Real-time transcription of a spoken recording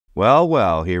Well,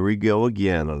 well, here we go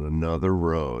again on another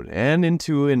road, and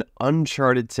into an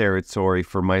uncharted territory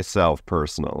for myself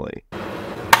personally.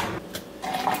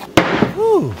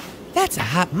 Ooh, that's a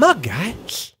hot mug, guy.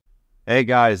 Hey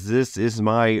guys, this is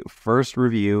my first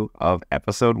review of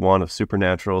episode 1 of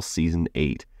Supernatural season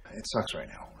 8. It sucks right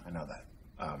now, I know that.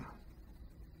 It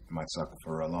might suck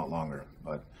for a lot longer,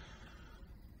 but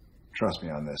trust me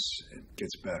on this, it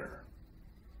gets better.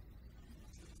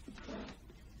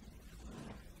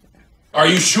 Are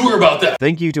you sure about that?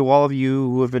 Thank you to all of you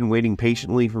who have been waiting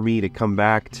patiently for me to come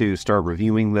back to start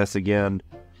reviewing this again.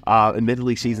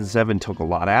 Admittedly, season 7 took a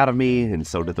lot out of me, and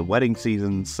so did the wedding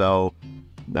season, so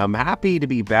I'm happy to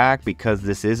be back because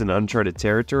this is an uncharted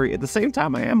territory. At the same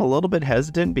time, I am a little bit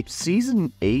hesitant because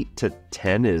season 8 to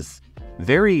 10 is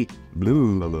very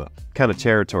kind of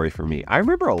territory for me. I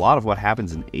remember a lot of what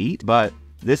happens in 8, but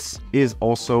this is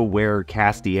also where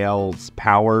Castiel's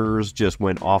powers just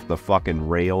went off the fucking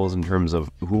rails in terms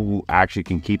of who actually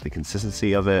can keep the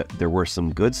consistency of it. There were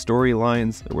some good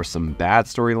storylines, there were some bad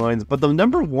storylines, but the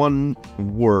number one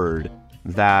word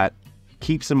that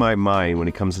keeps in my mind when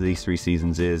it comes to these 3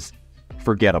 seasons is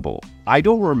forgettable. I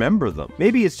don't remember them.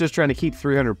 Maybe it's just trying to keep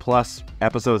 300 plus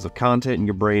episodes of content in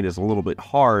your brain is a little bit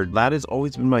hard. That has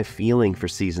always been my feeling for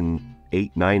season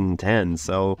 8, 9, and 10,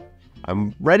 so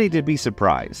I'm ready to be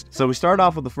surprised. So we start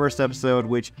off with the first episode,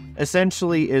 which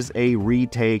essentially is a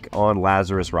retake on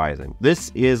Lazarus Rising.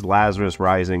 This is Lazarus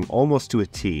Rising almost to a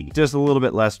T. Just a little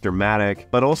bit less dramatic,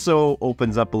 but also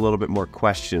opens up a little bit more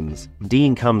questions.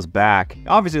 Dean comes back.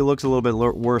 Obviously it looks a little bit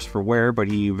worse for wear, but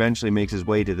he eventually makes his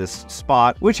way to this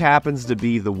spot, which happens to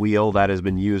be the wheel that has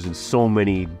been used in so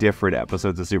many different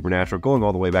episodes of Supernatural, going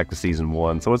all the way back to season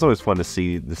 1. So it's always fun to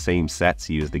see the same sets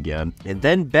used again. And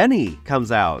then Benny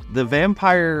comes out. The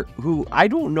vampire who I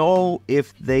don't know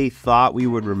if they thought we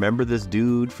would remember this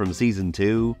dude from season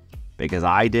 2, because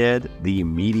I did.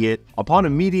 Upon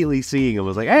immediately seeing him, I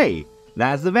was like, hey,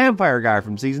 that's the vampire guy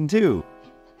from season 2.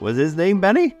 Was his name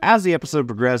Benny? As the episode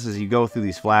progresses, you go through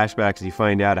these flashbacks and you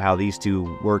find out how these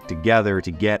two work together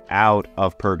to get out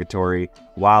of purgatory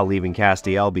while leaving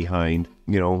Castiel behind.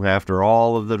 You know, after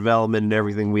all of the development and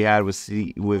everything we had with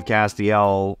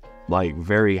Castiel, like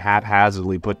very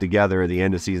haphazardly put together at the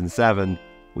end of season 7,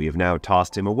 we have now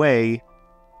tossed him away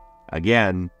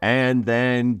again. And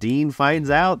then Dean finds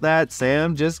out that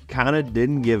Sam just kind of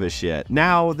didn't give a shit.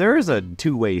 Now, there's a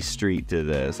two-way street to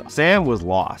this. Sam was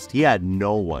lost. He had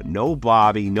no one, no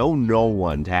Bobby, no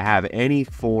one to have any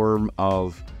form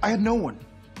of... I had no one.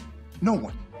 No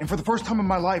one. And for the first time in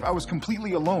my life, I was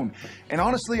completely alone. And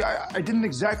honestly, I didn't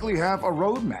exactly have a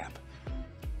roadmap.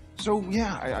 So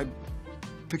yeah, I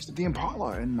fixed up the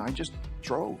Impala and I just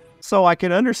drove. So I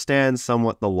can understand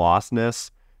somewhat the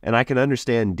lostness, and I can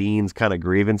understand Dean's kind of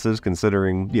grievances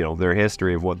considering, you know, their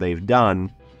history of what they've done.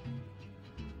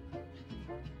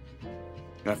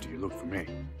 After you look for me.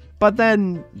 But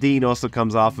then Dean also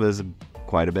comes off as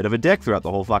quite a bit of a dick throughout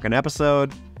the whole fucking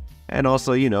episode. And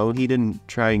also, you know, he didn't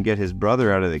try and get his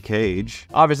brother out of the cage.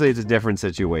 Obviously, it's a different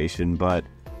situation, but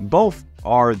both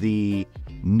are the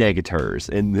negators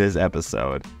in this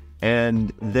episode.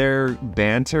 And their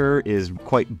banter is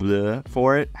quite bleh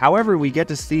for it. However, we get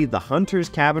to see the Hunter's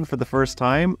cabin for the first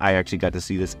time. I actually got to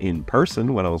see this in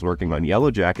person when I was working on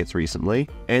Yellow Jackets recently.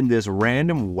 And this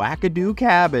random wackadoo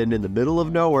cabin in the middle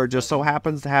of nowhere just so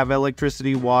happens to have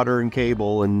electricity, water, and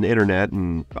cable, and internet.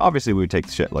 And obviously we would take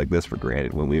shit like this for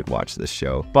granted when we would watch this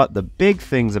show. But the big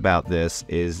things about this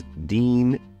is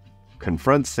Dean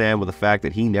confronts Sam with the fact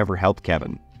that he never helped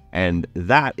Kevin. And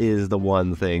that is the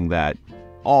one thing that,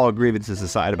 all grievances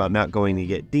aside about not going to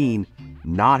get Dean,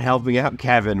 not helping out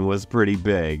Kevin was pretty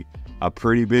big. A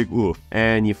pretty big oof.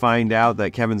 And you find out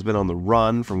that Kevin's been on the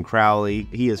run from Crowley.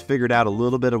 He has figured out a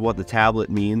little bit of what the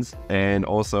tablet means, and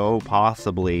also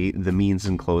possibly the means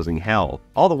in closing hell.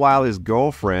 All the while his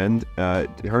girlfriend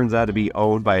turns out to be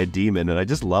owned by a demon, and I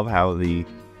just love how the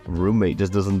roommate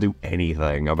just doesn't do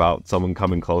anything about someone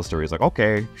coming close to her. He's like,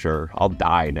 okay, sure, I'll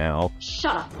die now.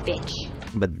 Shut up, bitch.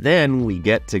 But then we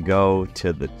get to go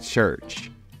to the church.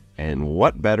 And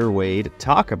what better way to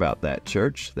talk about that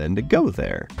church than to go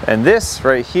there? And this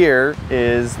right here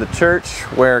is the church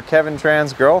where Kevin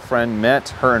Tran's girlfriend met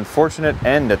her unfortunate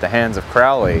end at the hands of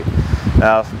Crowley.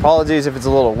 Now, apologies if it's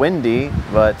a little windy,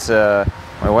 but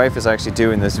My wife is actually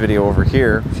doing this video over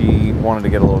here. She wanted to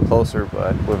get a little closer,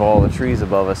 but with all the trees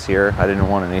above us here, I didn't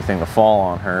want anything to fall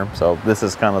on her. So this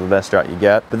is kind of the best shot you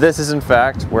get. But this is in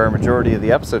fact where a majority of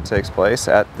the episode takes place,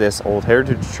 at this old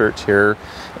heritage church here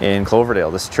in Cloverdale.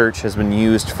 This church has been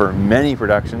used for many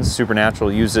productions.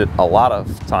 Supernatural used it a lot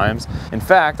of times. In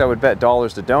fact, I would bet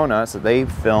dollars to donuts that they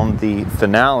filmed the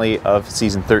finale of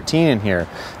season 13 in here.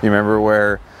 You remember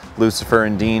where Lucifer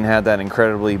and Dean had that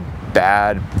incredibly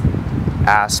bad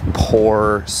ass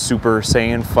poor Super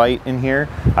Saiyan fight in here?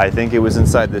 I think it was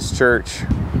inside this church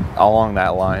along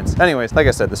that lines. Anyways, like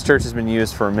I said, this church has been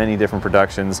used for many different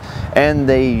productions, and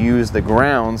they use the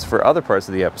grounds for other parts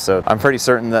of the episode. I'm pretty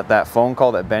certain that that phone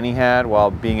call that Benny had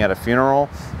while being at a funeral,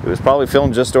 it was probably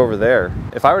filmed just over there.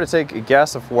 If I were to take a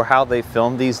guess of how they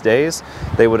filmed these days,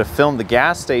 they would have filmed the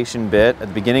gas station bit at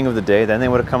the beginning of the day, then they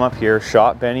would have come up here,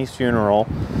 shot Benny's funeral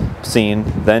scene,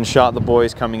 then shot the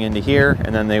boys coming into here,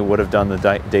 and then they would have done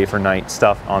the day for night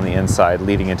stuff on the inside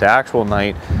leading into actual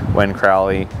night when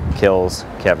Crowley kills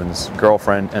Kevin's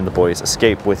girlfriend and the boys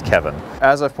escape with Kevin.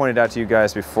 As I've pointed out to you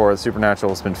guys before, the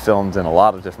Supernatural has been filmed in a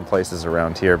lot of different places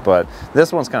around here, but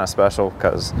this one's kind of special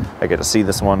because I get to see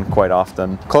this one quite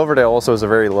often. Cloverdale also is a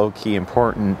very low-key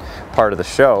important part of the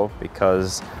show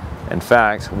because, in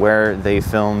fact, where they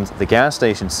filmed the gas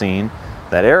station scene,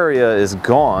 that area is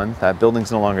gone, that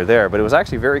building's no longer there, but it was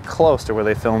actually very close to where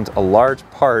they filmed a large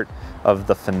part of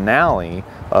the finale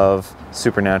of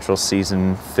Supernatural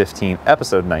season 15,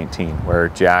 episode 19, where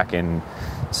Jack and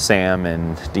Sam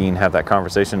and Dean have that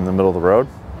conversation in the middle of the road.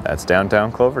 That's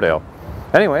downtown Cloverdale.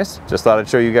 Anyways, just thought I'd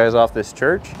show you guys off this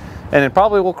church, and it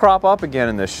probably will crop up again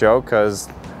in this show because,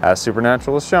 as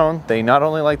Supernatural has shown, they not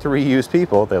only like to reuse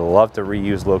people, they love to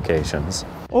reuse locations.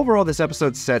 Overall, this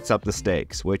episode sets up the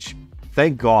stakes, which,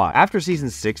 thank God, after season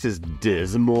 6's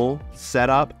dismal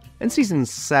setup and season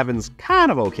 7's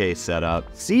kind of okay setup,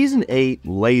 season 8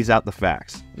 lays out the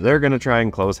facts. They're gonna try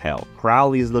and close hell.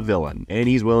 Crowley's the villain, and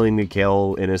he's willing to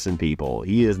kill innocent people.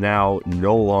 He is now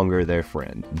no longer their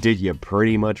friend. Did you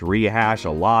pretty much rehash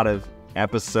a lot of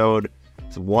episode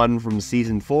 1 from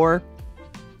season 4?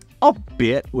 A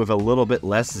bit, with a little bit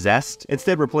less zest.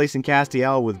 Instead, replacing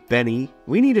Castiel with Benny,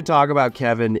 we need to talk about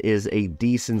Kevin is a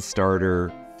decent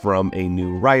starter from a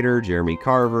new writer, Jeremy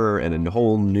Carver, and a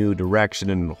whole new direction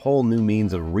and a whole new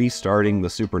means of restarting the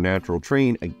Supernatural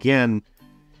train. Again,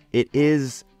 it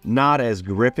is not as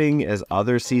gripping as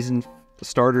other season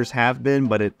starters have been,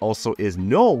 but it also is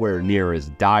nowhere near as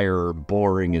dire or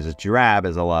boring as drab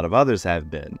as a lot of others have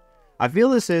been. I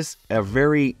feel this is a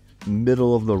very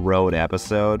middle-of-the-road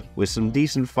episode with some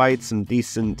decent fights, some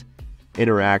decent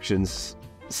interactions,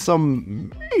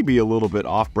 some maybe a little bit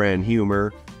off-brand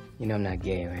humor. You know I'm not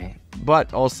gay, right?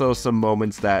 But also some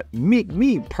moments that make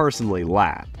me personally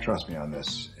laugh. Trust me on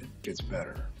this, it gets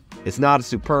better. It's not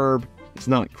superb, it's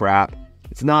not crap,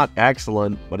 it's not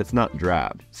excellent, but it's not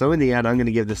drab. So in the end, I'm going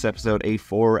to give this episode a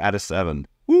 4 out of 7.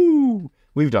 Woo!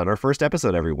 We've done our first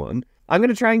episode, everyone. I'm going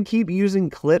to try and keep using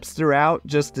clips throughout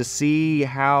just to see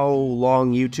how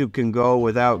long YouTube can go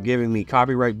without giving me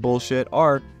copyright bullshit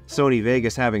or Sony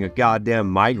Vegas having a goddamn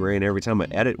migraine every time I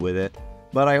edit with it.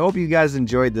 But I hope you guys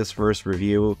enjoyed this first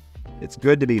review. It's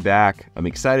good to be back. I'm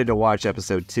excited to watch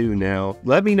episode 2 now.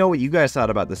 Let me know what you guys thought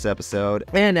about this episode.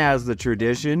 And as the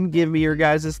tradition, give me your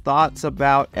guys' thoughts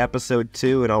about episode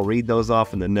 2 and I'll read those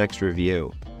off in the next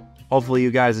review. Hopefully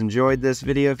you guys enjoyed this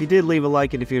video. If you did, leave a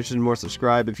like, and if you're interested in more,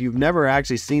 subscribe. If you've never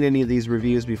actually seen any of these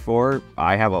reviews before,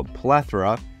 I have a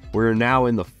plethora. We're now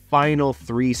in the final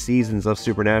 3 seasons of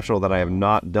Supernatural that I have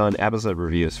not done episode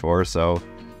reviews for, so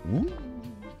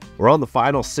we're on the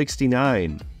final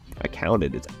 69. I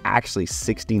counted, it's actually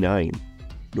 69.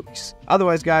 Nice.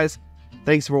 Otherwise, guys,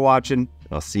 thanks for watching.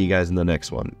 I'll see you guys in the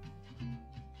next one.